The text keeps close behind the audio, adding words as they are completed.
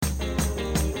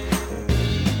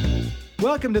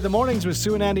Welcome to the Mornings with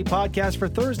Sue and Andy podcast for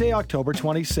Thursday, October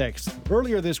 26th.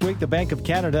 Earlier this week, the Bank of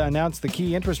Canada announced the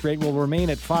key interest rate will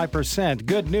remain at 5%.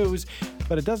 Good news,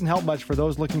 but it doesn't help much for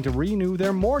those looking to renew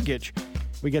their mortgage.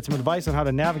 We get some advice on how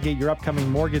to navigate your upcoming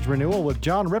mortgage renewal with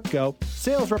John Hripko,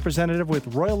 sales representative with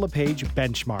LePage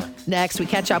Benchmark. Next, we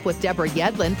catch up with Deborah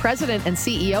Yedlin, president and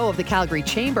CEO of the Calgary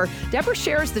Chamber. Deborah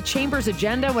shares the Chamber's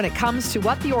agenda when it comes to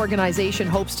what the organization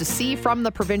hopes to see from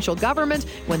the provincial government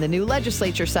when the new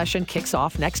Legislature session kicks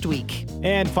off next week.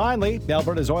 And finally,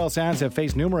 Alberta's oil sands have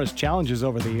faced numerous challenges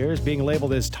over the years, being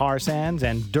labeled as tar sands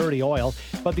and dirty oil.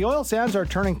 But the oil sands are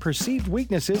turning perceived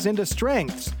weaknesses into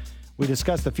strengths. We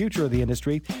discuss the future of the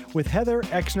industry with Heather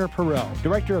Exner-Pirot,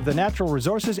 director of the Natural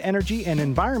Resources, Energy and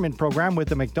Environment Program with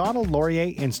the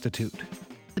MacDonald-Laurier Institute.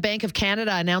 The Bank of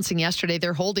Canada announcing yesterday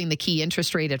they're holding the key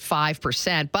interest rate at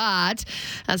 5%, but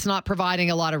that's not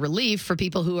providing a lot of relief for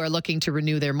people who are looking to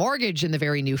renew their mortgage in the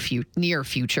very near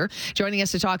future. Joining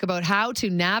us to talk about how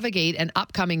to navigate an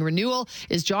upcoming renewal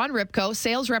is John Hripko,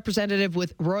 sales representative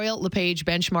with LePage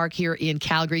Benchmark here in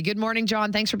Calgary. Good morning,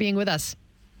 John. Thanks for being with us.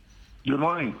 Good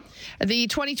morning. The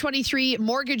 2023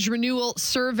 mortgage renewal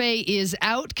survey is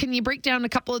out. Can you break down a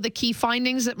couple of the key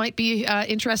findings that might be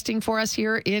interesting for us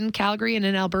here in Calgary and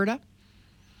in Alberta?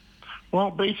 Well,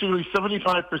 basically,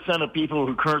 75% of people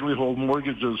who currently hold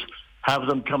mortgages have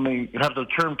their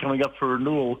term coming up for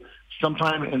renewal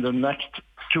sometime in the next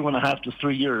 2.5 to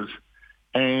 3 years.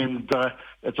 And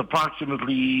it's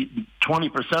approximately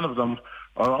 20% of them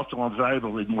are also on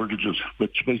variable rate mortgages,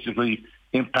 which basically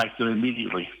impacts it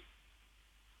immediately.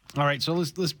 All right, so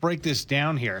let's break this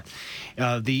down here.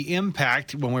 The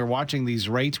impact, when we're watching these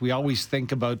rates, we always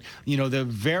think about, the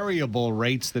variable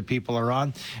rates that people are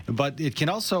on, but it can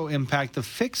also impact the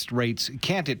fixed rates,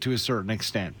 can't it, to a certain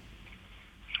extent?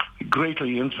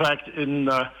 Greatly. In fact, in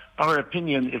our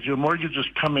opinion, if your mortgage is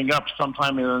coming up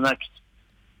sometime in the next,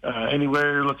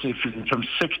 anywhere, let's say from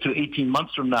 6 to 18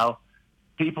 months from now,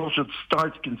 people should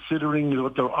start considering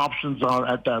what their options are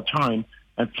at that time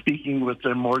and speaking with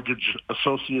their mortgage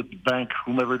associate, bank,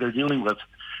 whomever they're dealing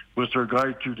with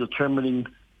regard to determining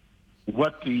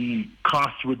what the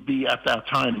cost would be at that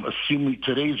time, assuming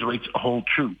today's rates hold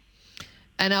true.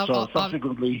 And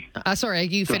subsequently... sorry,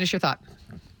 you finish your thought.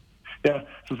 Yeah,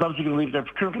 so subsequently, if they're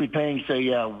currently paying, say,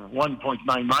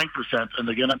 1.99%, and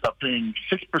they're going to end up paying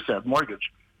 6%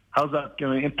 mortgage, how's that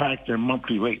going to impact their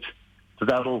monthly rate? So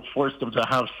that'll force them to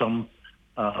have some...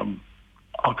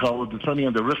 I'll call it, depending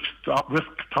on the risk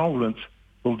tolerance,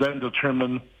 will then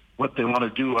determine what they want to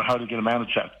do or how they're going to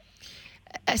manage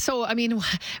that. So,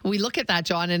 we look at that,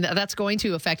 John, and that's going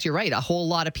to affect, you're right, a whole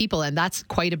lot of people, and that's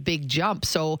quite a big jump.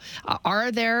 So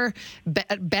are there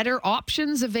better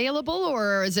options available,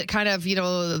 or is it kind of,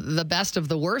 the best of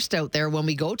the worst out there when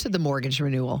we go to the mortgage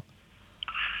renewal?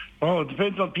 Well, it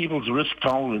depends on people's risk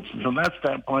tolerance. And from that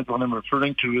standpoint, what I'm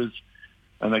referring to is,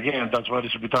 and again, that's why they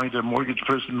should be talking to a mortgage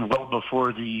person well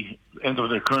before the end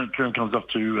of their current term comes up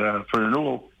to for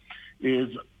renewal, is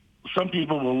some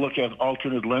people will look at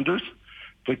alternate lenders.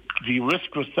 The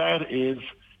risk with that is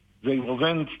they will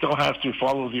then still have to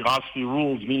follow the OSFI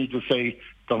rules, meaning to say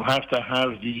they'll have to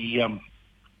have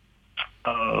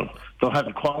they'll have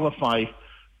to qualify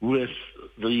with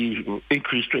the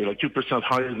increased rate, like 2%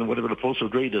 higher than whatever the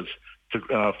posted rate is,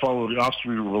 to follow the OSFI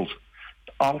rules.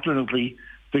 Alternately,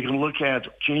 they can look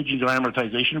at changing their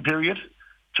amortization period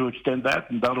to extend that,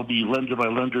 and that'll be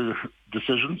lender-by-lender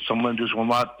decision. Some lenders will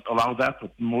not allow that,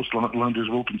 but most lenders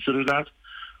will consider that.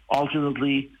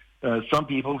 Alternately, some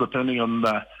people, depending on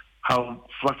how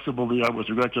flexible they are with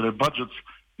regard to their budgets,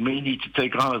 may need to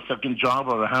take on a second job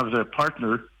or have their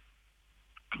partner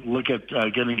look at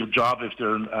getting a job if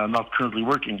they're not currently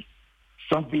working.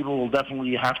 Some people will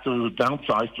definitely have to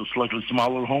downsize to a slightly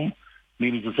smaller home,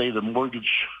 meaning to say the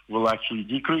mortgage will actually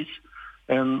decrease.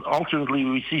 And alternately,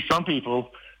 we see some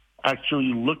people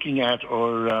actually looking at,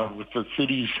 or with the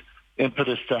city's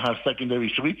impetus to have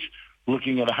secondary suites,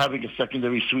 looking at having a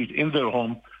secondary suite in their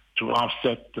home to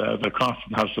offset their costs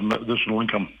and have some additional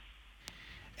income.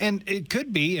 And it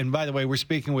could be, and by the way, we're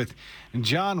speaking with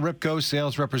John Hripko,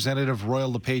 sales representative,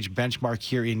 LePage Benchmark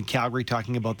here in Calgary,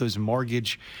 talking about those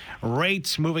mortgage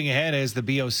rates moving ahead as the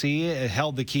BOC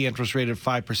held the key interest rate at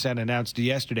 5% announced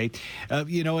yesterday.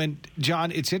 And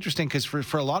John, it's interesting because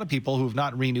for a lot of people who have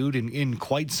not renewed in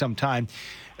quite some time,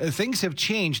 things have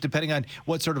changed depending on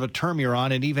what sort of a term you're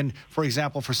on. And even, for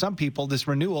example, for some people, this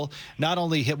renewal not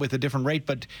only hit with a different rate,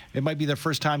 but it might be their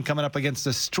first time coming up against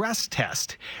a stress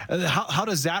test. How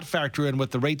does that factor in with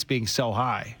the rates being so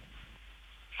high?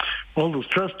 Well, the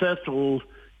stress test will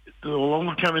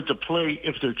only come into play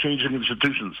if they're changing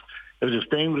institutions. If they're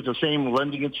staying with the same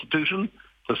lending institution,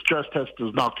 the stress test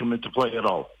does not come into play at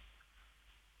all.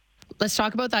 Let's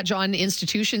talk about that, John.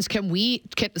 Institutions,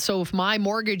 so if my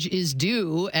mortgage is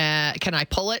due, can I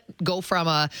pull it, go from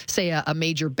a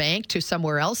major bank to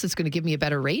somewhere else that's going to give me a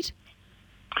better rate?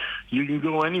 You can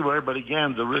go anywhere, but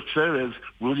again, the risk there is,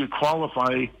 will you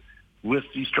qualify with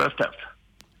the stress test?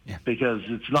 Yeah. Because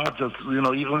it's not just,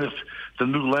 even if the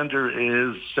new lender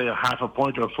is, say, a half a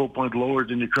point or a full point lower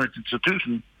than your current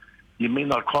institution, you may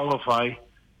not qualify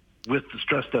with the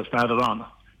stress test added on,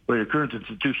 where your current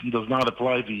institution does not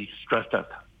apply the stress test.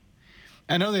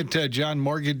 I know that, John,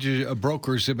 mortgage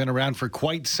brokers have been around for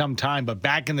quite some time, but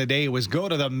back in the day, it was go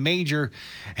to the major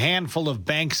handful of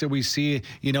banks that we see,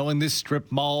 in this strip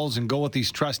malls and go with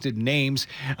these trusted names.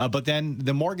 But then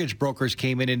the mortgage brokers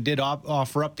came in and did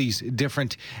offer up these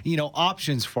different,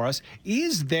 options for us.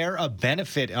 Is there a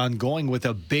benefit on going with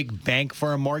a big bank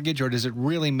for a mortgage, or does it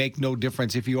really make no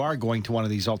difference if you are going to one of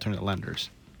these alternate lenders?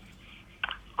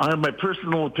 I have my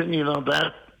personal opinion on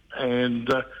that,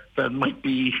 and that might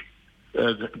be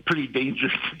pretty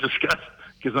dangerous to discuss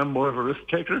because I'm more of a risk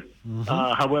taker. Mm-hmm.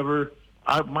 However,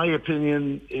 my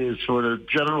opinion is for the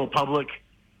general public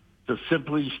to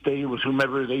simply stay with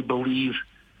whomever they believe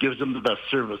gives them the best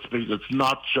service, because it's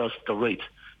not just the rate.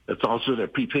 It's also their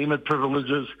prepayment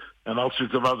privileges and all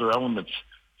sorts of other elements,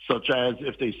 such as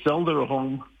if they sell their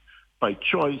home by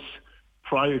choice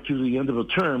prior to the end of a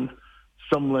term,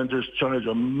 some lenders charge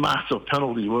a massive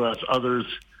penalty, whereas others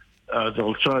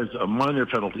they'll charge a minor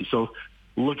penalty. So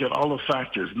look at all the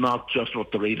factors, not just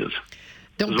what the rate is.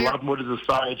 There's a lot more to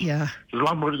decide. Yeah. There's a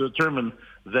lot more to determine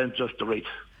than just the rate.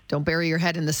 Don't bury your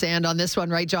head in the sand on this one,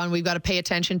 right, John? We've got to pay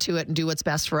attention to it and do what's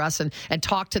best for us and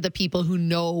talk to the people who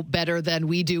know better than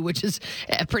we do, which is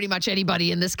pretty much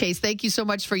anybody in this case. Thank you so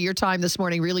much for your time this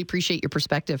morning. Really appreciate your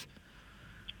perspective.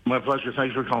 My pleasure.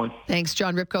 Thanks for calling. Thanks,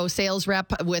 John Hripko, sales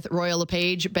rep with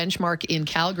LePage Benchmark in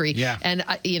Calgary. Yeah. And,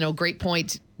 great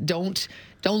point. Don't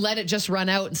let it just run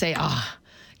out and say,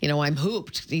 I'm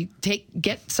hooped.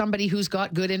 Get somebody who's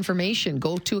got good information.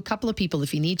 Go to a couple of people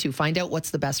if you need to. Find out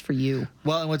what's the best for you.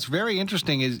 Well, and what's very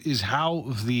interesting is how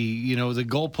the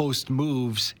goalpost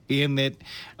moves in that.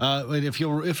 And if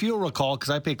you'll recall,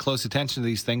 because I pay close attention to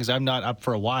these things, I'm not up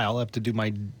for a while. I have to do my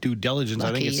due diligence.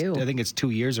 Lucky I think it's 2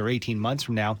 years or 18 months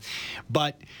from now.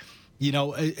 But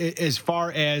as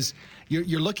far as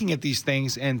you're looking at these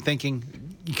things and thinking,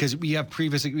 because we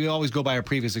always go by our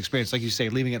previous experience, like you say,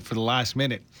 leaving it for the last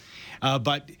minute.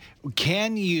 But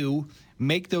can you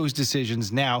make those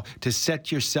decisions now to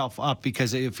set yourself up?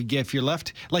 Because if you're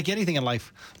left, like anything in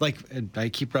life, like I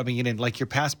keep rubbing it in, like your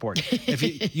passport,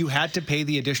 if you had to pay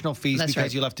the additional fees That's because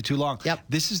right. you left it too long. Yep.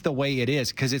 This is the way it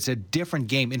is, because it's a different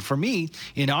game. And for me,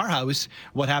 in our house,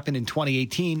 what happened in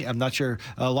 2018, I'm not sure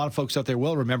a lot of folks out there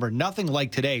will remember, nothing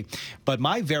like today. But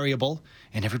my variable,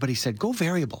 and everybody said, go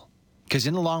variable, because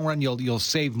in the long run, you'll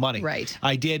save money. Right.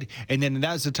 I did, and then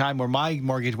that was the time where my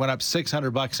mortgage went up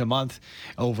 $600 a month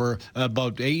over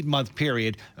about 8-month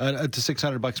period to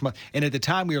 $600 a month. And at the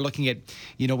time, we were looking at,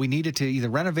 we needed to either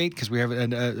renovate because we have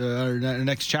our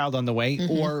next child on the way,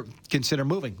 mm-hmm. or consider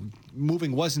moving.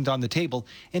 Moving wasn't on the table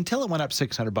until it went up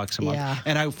 $600 a month. Yeah.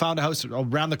 And I found a house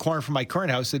around the corner from my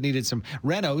current house that needed some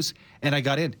renos, and I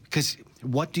got in because.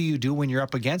 What do you do when you're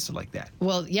up against it like that?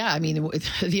 Well, yeah, I mean,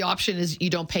 the option is you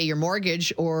don't pay your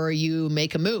mortgage or you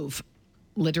make a move,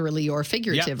 literally or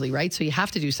figuratively, yep. right? So you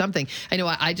have to do something. I know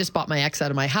I just bought my ex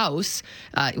out of my house,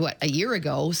 a year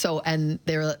ago. So, and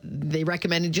they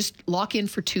recommended just lock in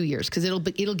for 2 years because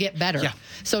it'll get better. Yeah.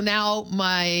 So now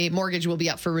my mortgage will be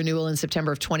up for renewal in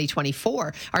September of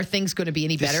 2024. Are things going to be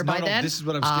any better by then? This is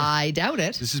what I doubt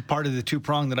it. This is part of the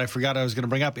two-prong that I forgot I was going to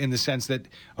bring up, in the sense that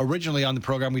originally on the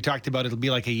program we talked about it'll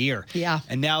be like a year. Yeah.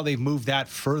 And now they've moved that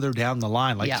further down the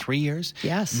line, like 3 years.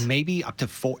 Yes. Maybe up to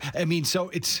 4. I mean, so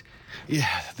it's... Yeah,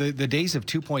 the days of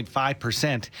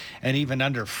 2.5% and even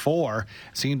under 4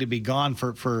 seem to be gone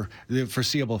for the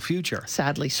foreseeable future.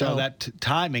 Sadly so. So that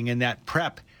timing and that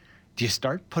prep, do you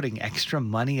start putting extra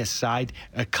money aside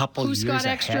a couple Who's years got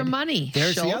ahead? extra money?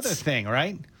 There's Schultz? the other thing,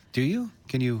 right? Do you?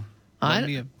 Can you lend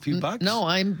me a few bucks? No,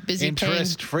 I'm busy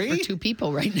Interest-free? paying for 2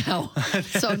 people right now.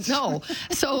 So no.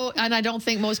 So, and I don't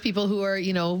think most people who are,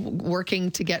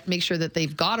 working to make sure that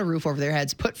they've got a roof over their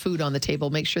heads, put food on the table,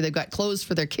 make sure they've got clothes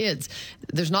for their kids.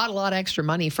 There's not a lot of extra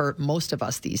money for most of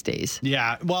us these days.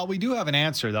 Yeah. Well, we do have an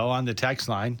answer, though, on the text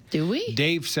line. Do we?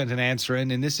 Dave sent an answer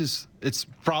in, and it's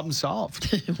problem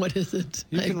solved. What is it?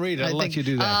 You can read it. I'll let you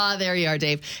do that. There you are,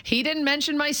 Dave. He didn't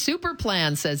mention my super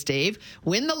plan, says Dave.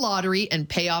 Win the lottery and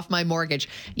pay off my mortgage.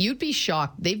 You'd be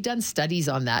shocked. They've done studies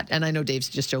on that. And I know Dave's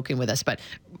just joking with us, but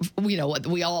we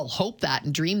all hope that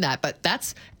and dream that. But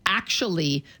that's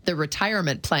actually the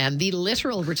retirement plan, the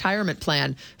literal retirement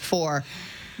plan for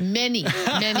many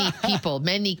people,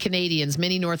 many Canadians,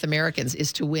 many North Americans,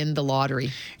 is to win the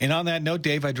lottery. And on that note,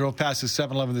 Dave, I drove past the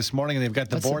 7-Eleven this morning, and they've got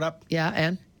the board up. Yeah,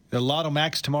 and? The Lotto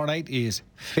Max tomorrow night is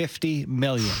 $50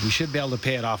 million. We should be able to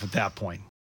pay it off at that point.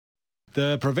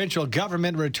 The provincial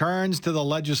government returns to the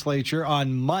legislature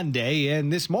on Monday,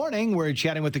 and this morning we're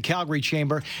chatting with the Calgary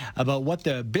Chamber about what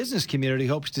the business community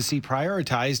hopes to see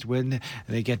prioritized when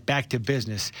they get back to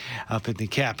business up in the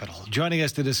capital. Joining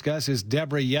us to discuss is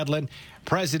Deborah Yedlin,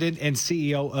 President and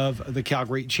CEO of the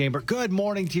Calgary Chamber. Good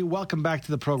morning to you. Welcome back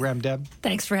to the program, Deb.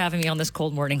 Thanks for having me on this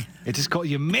cold morning. It is cold.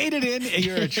 You made it in.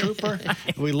 You're a trooper.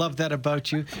 We love that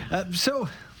about you. So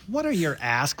what are your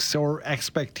asks or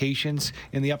expectations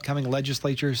in the upcoming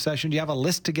legislature session? Do you have a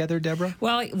list together, Deborah?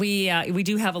 Well, we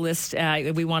do have a list.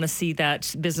 We want to see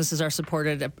that businesses are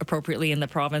supported appropriately in the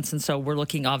province, and so we're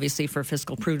looking obviously for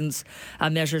fiscal prudence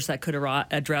measures that could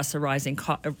address rising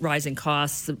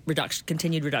costs,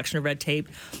 continued reduction of red tape.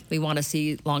 We want to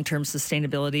see long-term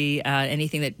sustainability.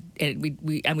 Anything that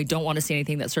we don't want to see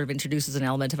anything that sort of introduces an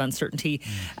element of uncertainty.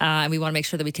 And we want to make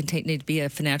sure that we continue to be a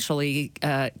financially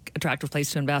attractive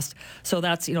place to invest. So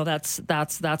that's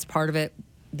part of it.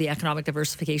 The economic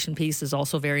diversification piece is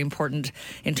also very important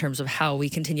in terms of how we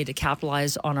continue to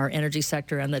capitalize on our energy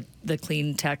sector and the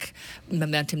clean tech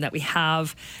momentum that we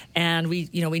have. And we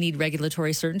need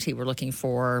regulatory certainty. We're looking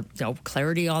for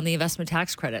clarity on the investment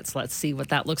tax credits. Let's see what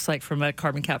that looks like from a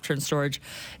carbon capture and storage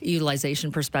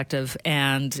utilization perspective,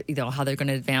 and how they're going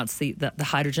to advance the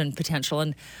hydrogen potential.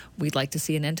 And we'd like to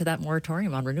see an end to that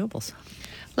moratorium on renewables.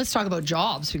 Let's talk about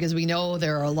jobs, because we know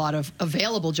there are a lot of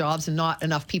available jobs and not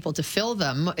enough people to fill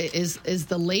them. Is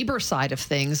the labor side of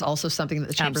things also something that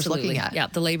the Chamber's looking at? Yeah,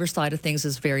 the labor side of things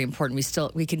is very important.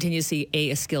 We continue to see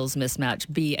a skills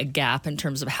mismatch, B, a gap in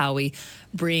terms of how we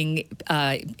bring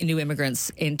new immigrants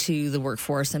into the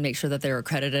workforce and make sure that they're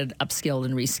accredited, upskilled,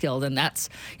 and reskilled. And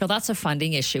that's a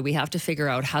funding issue. We have to figure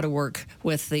out how to work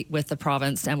with the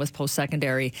province and with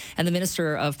post-secondary. And the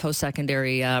Minister of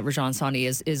Post-Secondary, Rajan Sawhney,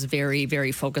 is very,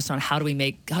 very focused on how do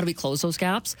we close those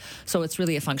gaps. So it's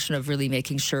really a function of really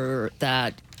making sure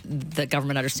that the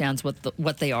government understands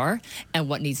what they are and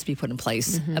what needs to be put in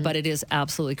place. Mm-hmm. But it is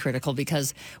absolutely critical,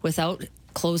 because without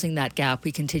closing that gap,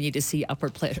 we continue to see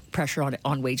upward pressure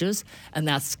on wages, and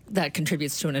that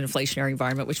contributes to an inflationary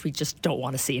environment, which we just don't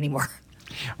want to see anymore.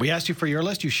 We asked you for your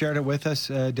list. You shared it with us,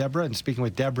 Deborah. And speaking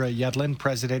with Deborah Yedlin,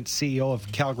 President, CEO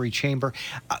of Calgary Chamber.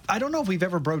 I don't know if we've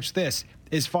ever broached this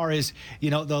as far as,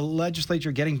 the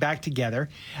legislature getting back together.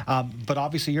 But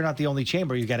obviously you're not the only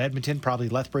chamber. You've got Edmonton, probably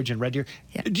Lethbridge and Red Deer.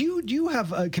 Yeah. Do you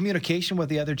have communication with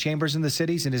the other chambers in the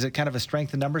cities? And is it kind of a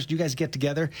strength in numbers? Do you guys get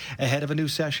together ahead of a new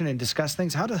session and discuss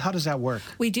things? How does that work?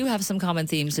 We do have some common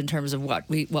themes in terms of what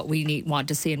we want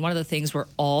to see. And one of the things we're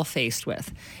all faced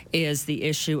with is the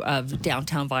issue of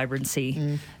downtown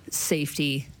vibrancy,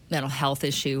 safety, mental health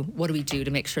issue. What do we do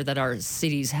to make sure that our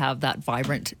cities have that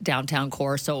vibrant downtown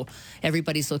core? So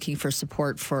everybody's looking for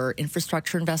support for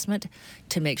infrastructure investment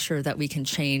to make sure that we can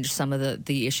change some of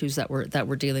the issues that we're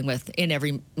dealing with in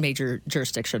every major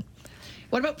jurisdiction.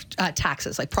 What about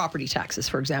taxes, like property taxes,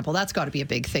 for example? That's got to be a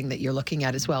big thing that you're looking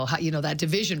at as well. How, that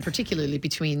division, particularly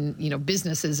between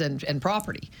businesses and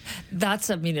property. That's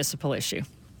a municipal issue.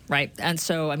 Right. And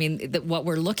so, what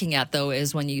we're looking at, though,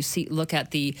 is when you look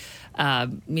at the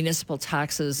municipal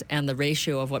taxes and the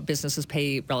ratio of what businesses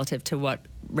pay relative to what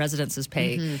residences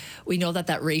pay, we know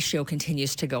that ratio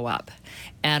continues to go up.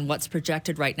 And what's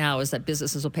projected right now is that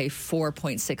businesses will pay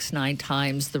 4.69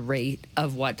 times the rate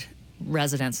of what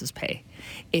residences pay.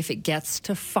 If it gets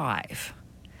to 5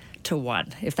 to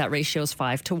 1, if that ratio is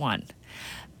 5 to 1,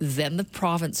 then the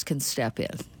province can step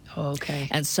in. Okay.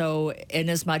 And so, in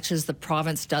as much as the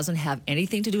province doesn't have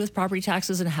anything to do with property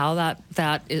taxes and how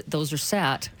those are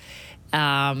set,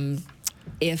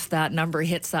 if that number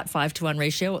hits that 5 to 1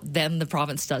 ratio, then the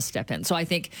province does step in. So I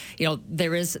think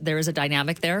there is a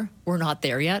dynamic there. We're not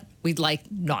there yet. We'd like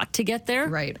not to get there,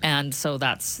 right? And so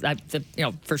that's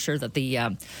for sure that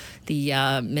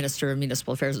the Minister of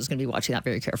Municipal Affairs is going to be watching that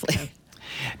very carefully. Okay.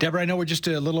 Deborah, I know we're just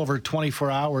a little over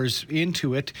 24 hours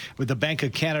into it with the Bank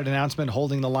of Canada announcement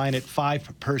holding the line at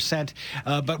 5%.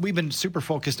 But we've been super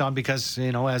focused on, because,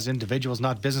 as individuals,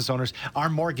 not business owners, our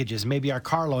mortgages, maybe our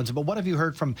car loans. But what have you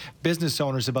heard from business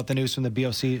owners about the news from the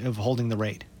BOC of holding the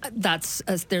rate? There's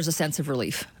a sense of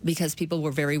relief, because people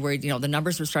were very worried. The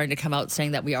numbers were starting to come out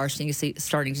saying that we are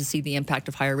starting to see the impact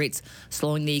of higher rates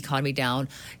slowing the economy down,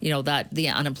 that the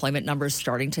unemployment numbers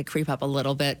starting to creep up a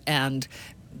little bit, and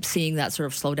seeing that sort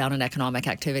of slowdown in economic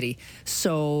activity.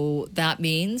 So that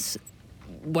means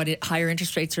higher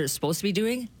interest rates are supposed to be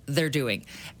doing, they're doing.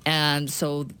 And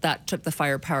so that took the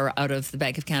firepower out of the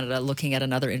Bank of Canada looking at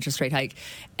another interest rate hike.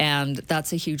 And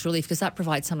that's a huge relief because that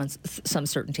provides some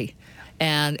certainty.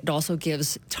 And it also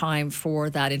gives time for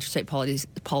that interest rate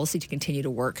policy to continue to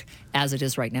work as it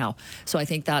is right now. So I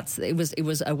think it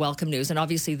was a welcome news. And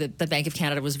obviously the Bank of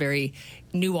Canada was very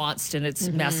nuanced in its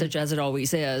message, as it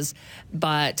always is.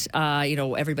 But,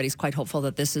 everybody's quite hopeful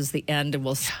that this is the end and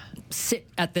we'll sit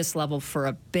at this level for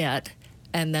a bit.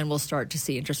 And then we'll start to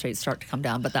see interest rates start to come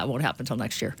down, but that won't happen until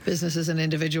next year. Businesses and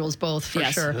individuals both, for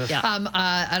sure. Yeah.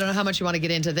 I don't know how much you want to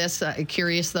get into this.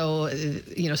 Curious, though,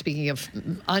 speaking of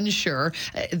unsure,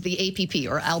 the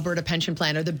APP or Alberta Pension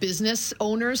Plan, are the business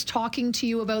owners talking to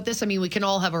you about this? I mean, we can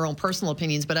all have our own personal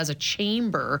opinions, but as a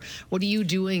chamber, what are you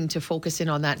doing to focus in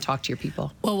on that and talk to your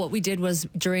people? Well, what we did was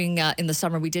during, in the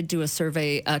summer, we did do a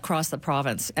survey across the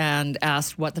province and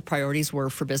asked what the priorities were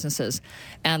for businesses.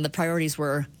 And the priorities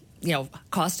were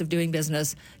cost of doing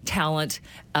business, talent,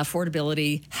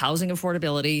 affordability, housing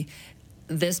affordability.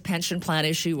 This pension plan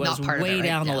issue was way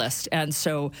down the list. And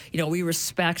so, we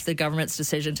respect the government's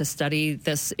decision to study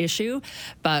this issue,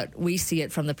 but we see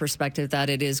it from the perspective that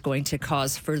it is going to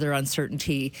cause further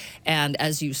uncertainty. And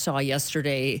as you saw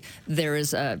yesterday,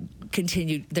 there's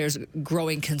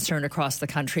growing concern across the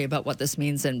country about what this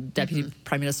means. And Deputy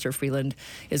Prime Minister Freeland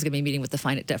is going to be meeting with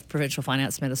the provincial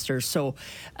finance minister. So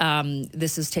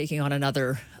this is taking on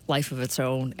another life of its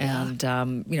own. And,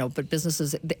 but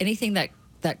businesses, anything that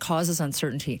causes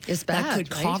uncertainty is bad, that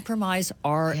could compromise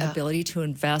our ability to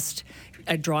invest,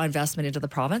 draw investment into the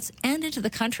province and into the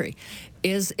country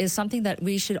is something that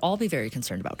we should all be very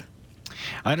concerned about.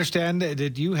 I understand.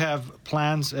 Did you have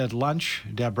plans at lunch,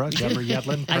 Deborah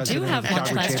Yedlin? I do have lunch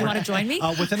plans. Do you want to join me?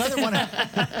 With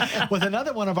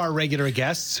another one of our regular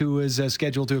guests who is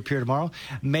scheduled to appear tomorrow,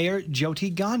 Mayor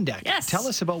Jyoti Gondek. Yes. Tell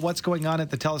us about what's going on at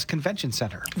the TELUS Convention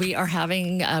Center. We are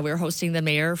we're hosting the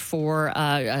mayor for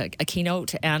a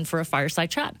keynote and for a fireside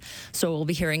chat. So we'll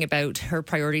be hearing about her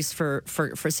priorities for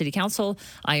City Council.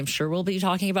 I am sure we'll be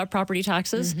talking about property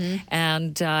taxes,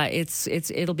 and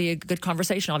it'll be a good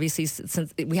conversation. Obviously,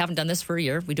 since we haven't done this for a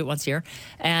year, we do it once a year,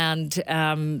 and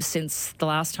since the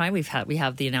last time we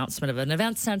have the announcement of an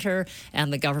event center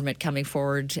and the government coming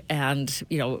forward and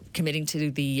committing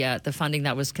to the funding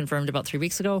that was confirmed about 3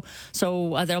 weeks ago.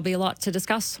 So there'll be a lot to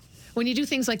discuss. When you do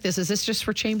things like this, is this just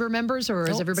for chamber members or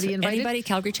is everybody invited? Anybody,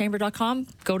 CalgaryChamber.com,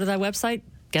 go to that website.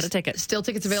 Get a ticket. Still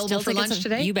tickets available for lunch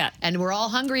today? You bet. And we're all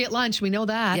hungry at lunch. We know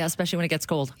that. Yeah, especially when it gets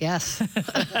cold. Yes. You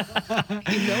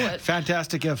know it.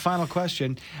 Fantastic. Final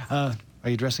question. Are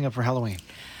you dressing up for Halloween?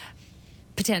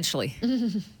 Potentially. You're on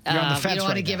the fence. You don't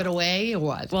want to give it away or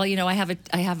what? Well, I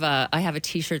have a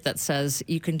T-shirt that says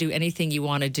you can do anything you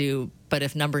want to do, but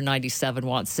if number 97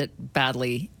 wants it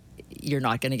badly, you're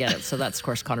not going to get it. So that's, of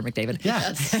course, Connor McDavid.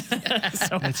 Yes.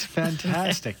 It's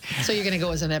fantastic. So you're going to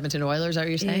go as an Edmonton Oilers, are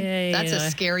you saying? That's a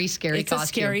scary costume. It's a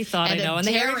scary thought, and I know. And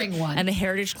a daring one. And the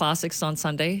Heritage Classics on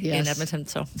Sunday in Edmonton.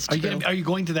 So Are you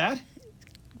going to that?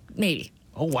 Maybe.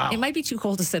 Oh, wow. It might be too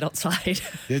cold to sit outside.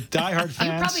 The diehard fans.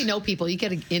 You probably know people. You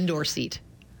get an indoor seat.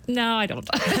 No, I don't.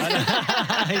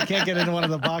 You can't get into one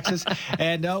of the boxes.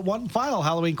 And one final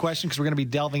Halloween question, because we're going to be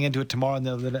delving into it tomorrow and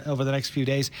over the next few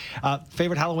days.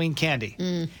 Favorite Halloween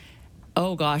candy?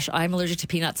 Oh, gosh. I'm allergic to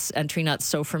peanuts and tree nuts.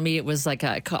 So for me, it was like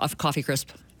a coffee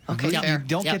crisp. Okay, You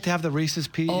don't get to have the Reese's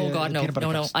Oh, God, no. peanut butter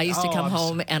No. cups. I used to come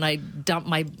home and I'd dump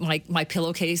my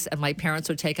pillowcase and my parents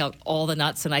would take out all the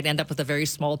nuts and I'd end up with a very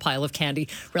small pile of candy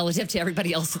relative to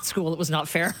everybody else at school. It was not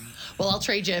fair. Well, I'll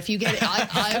trade you. If you get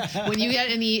when you get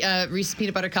any Reese's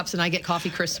peanut butter cups and I get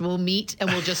coffee crisps, we'll meet and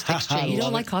we'll just exchange. You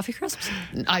don't like coffee crisps?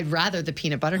 I'd rather the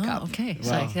peanut butter cup. Okay.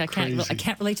 Wow, So I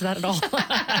can't relate to that at all.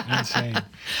 Insane.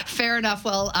 Fair enough.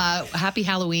 Well, happy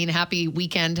Halloween, happy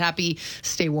weekend, happy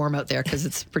stay warm out there because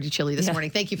it's pretty chilly this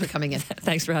morning. Thank you for coming in.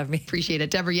 Thanks for having me. Appreciate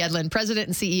it. Deborah Yedlin, President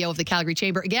and CEO of the Calgary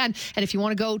Chamber. Again, and if you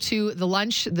want to go to the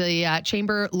lunch, the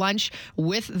Chamber lunch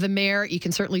with the mayor, you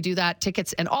can certainly do that.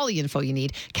 Tickets and all the info you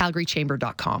need,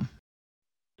 calgarychamber.com.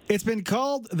 It's been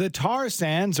called the tar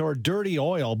sands or dirty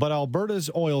oil, but Alberta's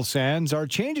oil sands are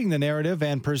changing the narrative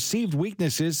and perceived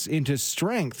weaknesses into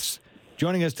strengths.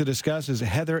 Joining us to discuss is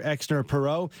Heather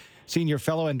Exner-Pirot, Senior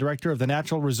Fellow and Director of the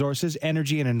Natural Resources,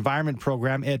 Energy and Environment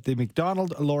Program at the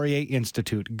MacDonald-Laurier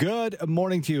Institute. Good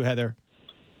morning to you, Heather.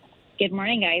 Good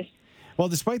morning, guys. Well,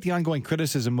 despite the ongoing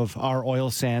criticism of our oil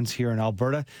sands here in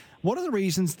Alberta, what are the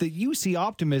reasons that you see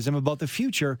optimism about the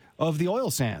future of the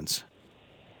oil sands?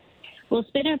 Well,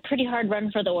 it's been a pretty hard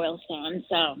run for the oil sands.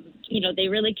 They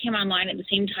really came online at the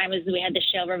same time as we had the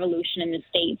shale revolution in the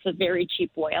States with very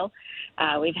cheap oil.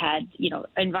 We've had,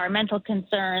 environmental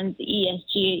concerns,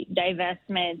 ESG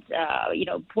divestment,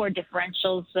 poor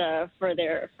differentials for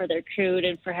their crude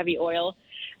and for heavy oil.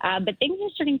 But things are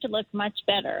starting to look much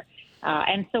better.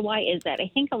 And so why is that? I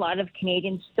think a lot of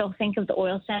Canadians still think of the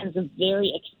oil sands as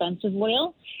very expensive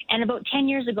oil. And about 10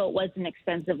 years ago, it wasn't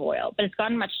expensive oil, but it's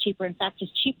gotten much cheaper. In fact,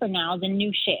 it's cheaper now than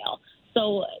new shale.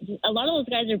 So a lot of those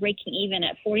guys are breaking even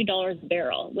at $40 a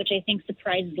barrel, which I think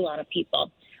surprises a lot of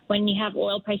people. When you have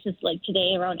oil prices like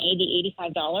today around $80,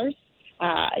 $85,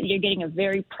 you're getting a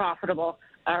very profitable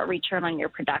return on your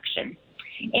production.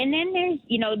 And then there's,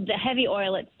 the heavy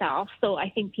oil itself. So I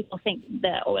think people think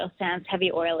the oil sands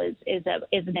heavy oil is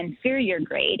an inferior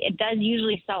grade. It does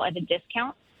usually sell at a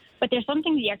discount, but there's some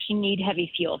things you actually need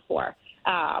heavy fuel for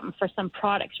some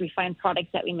products, refined products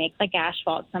that we make, like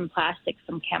asphalt, some plastics,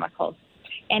 some chemicals.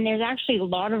 And there's actually a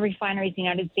lot of refineries in the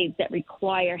United States that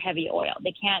require heavy oil.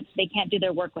 They can't do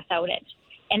their work without it.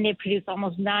 And they produce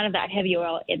almost none of that heavy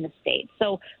oil in the States.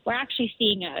 So we're actually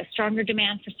seeing a stronger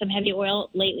demand for some heavy oil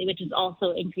lately, which is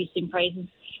also increasing prices.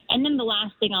 And then the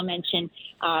last thing I'll mention,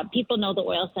 people know the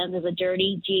oil sands is a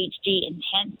dirty, GHG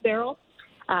intense barrel.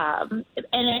 And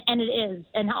it is.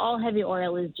 And all heavy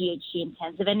oil is GHG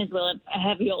intense. The Venezuelan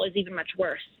heavy oil is even much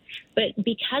worse. But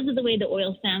because of the way the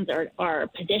oil sands are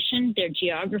positioned, their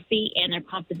geography and their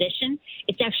composition,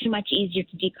 it's actually much easier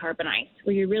to decarbonize.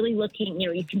 Where you're really looking,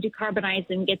 you can decarbonize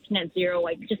and get to net zero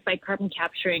just by carbon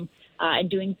capturing and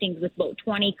doing things with about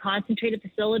 20 concentrated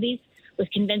facilities.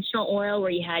 With conventional oil,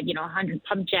 where you had 100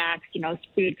 pump jacks,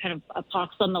 spewed kind of a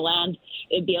pox on the land,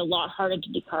 it'd be a lot harder to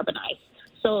decarbonize.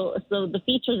 So the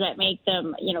features that make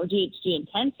them, GHG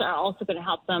intense are also going to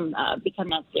help them become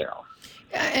net zero.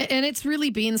 And it's really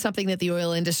been something that the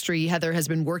oil industry, Heather, has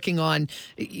been working on,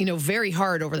 very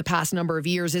hard over the past number of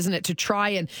years, isn't it? To try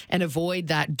and avoid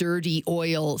that dirty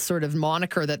oil sort of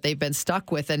moniker that they've been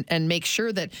stuck with and make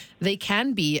sure that they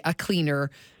can be a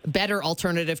cleaner, better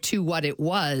alternative to what it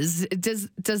was. Does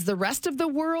the rest of the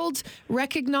world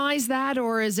recognize that,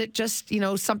 or is it just,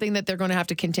 something that they're going to have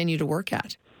to continue to work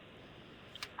at?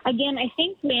 Again, I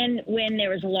think when there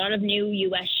was a lot of new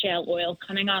U.S. shale oil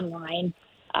coming online,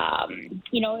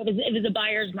 it was a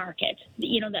buyer's market,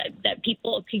 that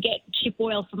people could get cheap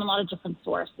oil from a lot of different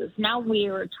sources. Now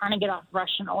we're trying to get off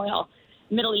Russian oil.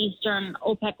 Middle Eastern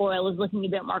OPEC oil is looking a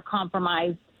bit more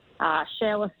compromised.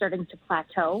 Shale is starting to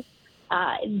plateau.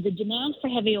 The demand for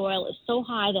heavy oil is so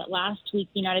high that last week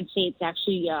the United States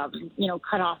actually,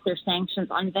 cut off their sanctions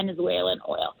on Venezuelan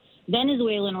oil.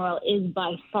 Venezuelan oil is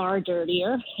by far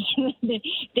dirtier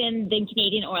than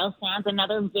Canadian oil sands,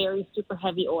 another very super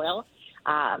heavy oil.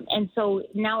 And so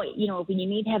now, when you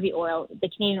need heavy oil, the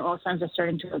Canadian oil sands are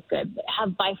starting to look good, but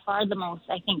have by far the most,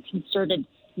 I think, concerted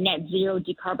net zero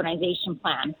decarbonization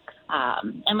plan.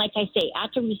 And like I say,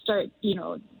 after we start,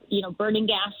 burning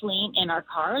gasoline in our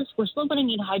cars, we're still going to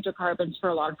need hydrocarbons for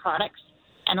a lot of products,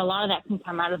 and a lot of that can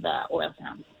come out of the oil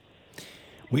sands.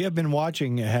 We have been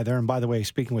watching, Heather, and by the way,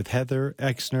 speaking with Heather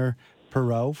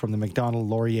Exner-Pirot from the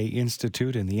MacDonald-Laurier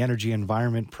Institute and the Energy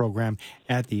Environment Program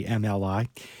at the MLI.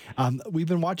 We've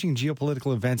been watching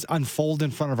geopolitical events unfold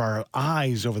in front of our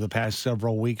eyes over the past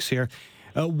several weeks here.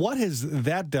 What has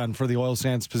that done for the oil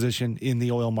sands position in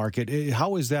the oil market?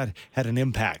 How has that had an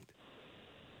impact?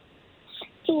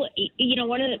 So,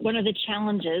 one of the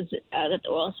challenges that the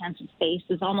oil sands have faced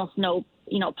is almost no,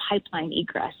 pipeline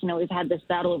egress. We've had this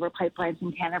battle over pipelines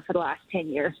in Canada for the last 10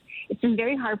 years. It's been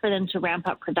very hard for them to ramp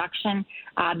up production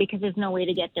because there's no way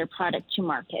to get their product to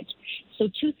market. So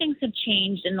two things have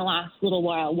changed in the last little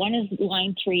while. One is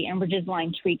Line 3, Enbridge's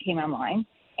Line 3 came online.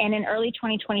 And in early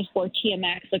 2024,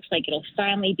 TMX looks like it'll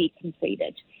finally be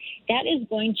completed. That is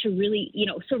going to really,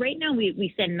 so right now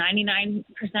we send 99%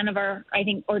 of our,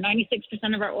 or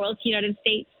 96% of our oil to the United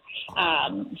States.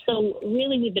 So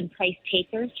really we've been price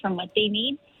takers from what they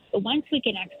need. But once we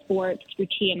can export through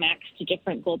TMX to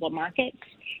different global markets,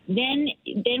 then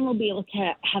we'll be able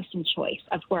to have some choice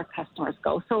of where customers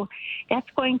go. So that's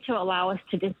going to allow us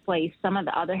to displace some of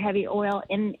the other heavy oil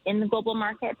in the global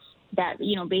markets that,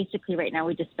 basically right now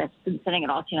we just been sending it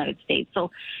all to the United States.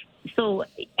 So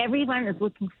everyone is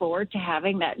looking forward to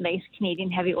having that nice Canadian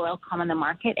heavy oil come on the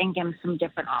market and give them some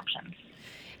different options.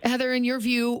 Heather, in your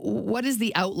view, what is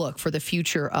the outlook for the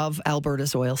future of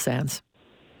Alberta's oil sands?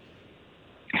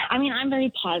 I mean, I'm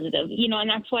very positive, and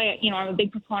that's why, I'm a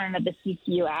big proponent of the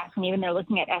CCUS, and even they're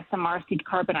looking at SMR to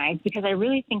decarbonize, because I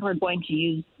really think we're going to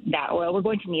use that oil. We're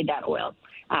going to need that oil.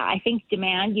 I think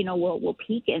demand, will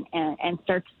peak and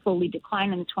start to slowly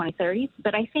decline in the 2030s.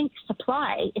 But I think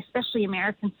supply, especially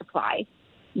American supply,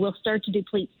 will start to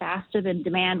deplete faster than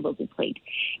demand will deplete.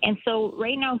 And so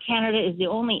right now, Canada is the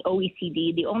only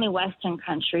OECD, the only Western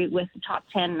country with the top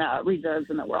 10 reserves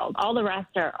in the world. All the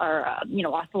rest are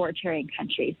authoritarian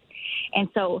countries. And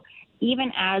so even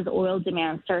as oil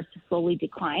demand starts to slowly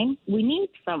decline, we need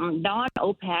some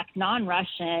non-OPEC,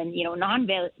 non-Russian,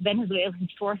 non-Venezuelan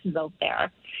sources out there.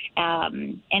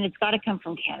 And it's got to come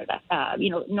from Canada.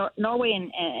 Norway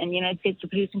and the United States are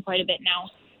producing quite a bit now,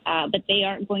 but they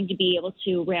aren't going to be able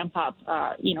to ramp up,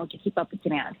 to keep up with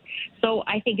demand. So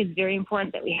I think it's very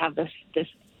important that we have this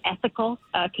ethical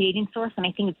Canadian source, and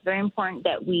I think it's very important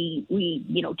that we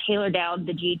tailor down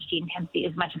the GHG intensity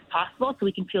as much as possible so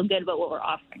we can feel good about what we're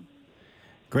offering.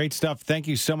 Great stuff. Thank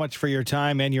you so much for your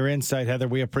time and your insight, Heather.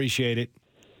 We appreciate it.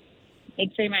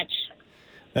 Thanks very much.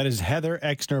 That is Heather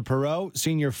Exner-Pirot,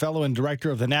 Senior Fellow and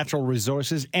Director of the Natural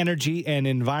Resources, Energy and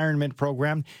Environment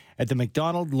Program at the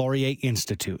MacDonald-Laurier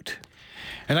Institute.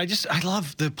 And I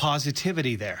love the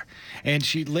positivity there. And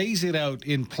she lays it out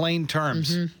in plain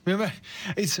terms. Mm-hmm. Remember,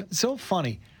 it's so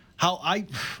funny how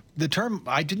the term,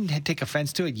 I didn't take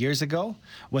offense to it years ago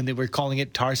when they were calling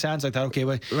it tar sands. I thought, okay,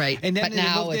 well, right. And then but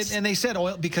now and they said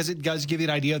oil because it does give you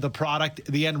an idea of the product,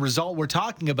 the end result we're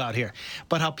talking about here.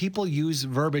 But how people use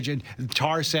verbiage and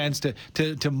tar sands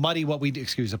to muddy what we do,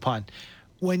 excuse the pun.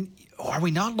 Are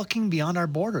we not looking beyond our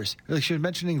borders? She was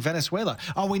mentioning Venezuela.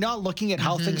 Are we not looking at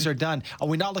how things are done? Are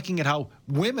we not looking at how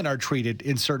women are treated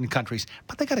in certain countries?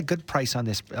 But they got a good price on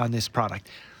this product.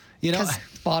 Because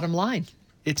bottom line.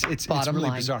 It's really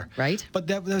line, bizarre, right? But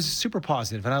that was super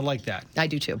positive, and I like that. I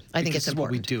do too. I think it's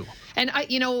important. What we do. And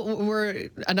we're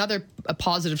a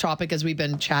positive topic as we've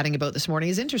been chatting about this morning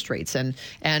is interest rates and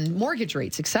mortgage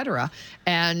rates, et cetera.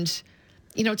 And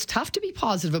it's tough to be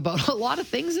positive about a lot of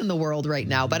things in the world right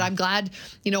now. But I'm glad,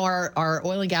 our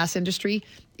oil and gas industry,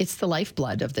 it's the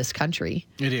lifeblood of this country.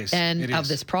 It is. And of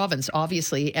this province,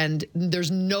 obviously. And there's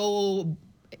nobody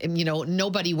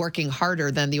working harder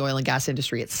than the oil and gas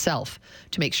industry itself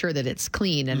to make sure that it's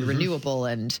clean and renewable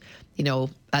and,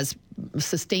 as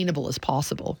sustainable as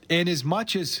possible. And as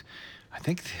much as, I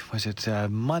think, was it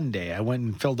Monday, I went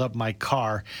and filled up my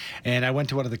car, and I went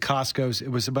to one of the Costco's. It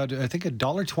was about, I think,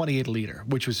 $1.28 a liter,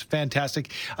 which was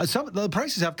fantastic. The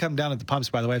prices have come down at the pumps,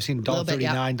 by the way. I've seen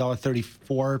 $1.39,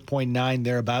 $1.34.9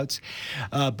 thereabouts.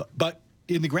 But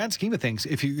in the grand scheme of things,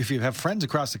 if you have friends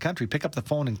across the country, pick up the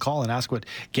phone and call and ask what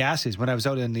gas is. When I was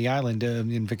out in the island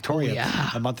in Victoria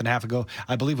a month and a half ago,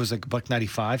 I believe it was like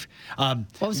 $1.95.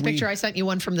 What was the picture? I sent you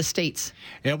one from the States.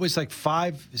 It was like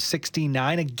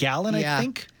 $5.69 a gallon, I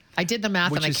think. I did the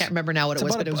math, and I can't remember now what it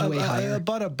was, but it was way higher.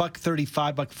 About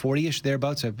 $1.35, $1.40-ish,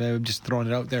 thereabouts. I'm just throwing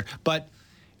it out there. But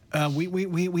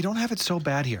we don't have it so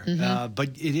bad here,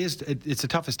 but it's the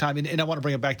toughest time. And I want to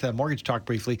bring it back to the mortgage talk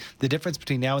briefly. The difference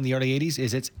between now and the early 80s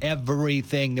is it's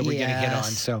everything that we're getting hit on.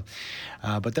 So,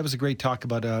 but that was a great talk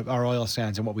about our oil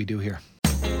sands and what we do here.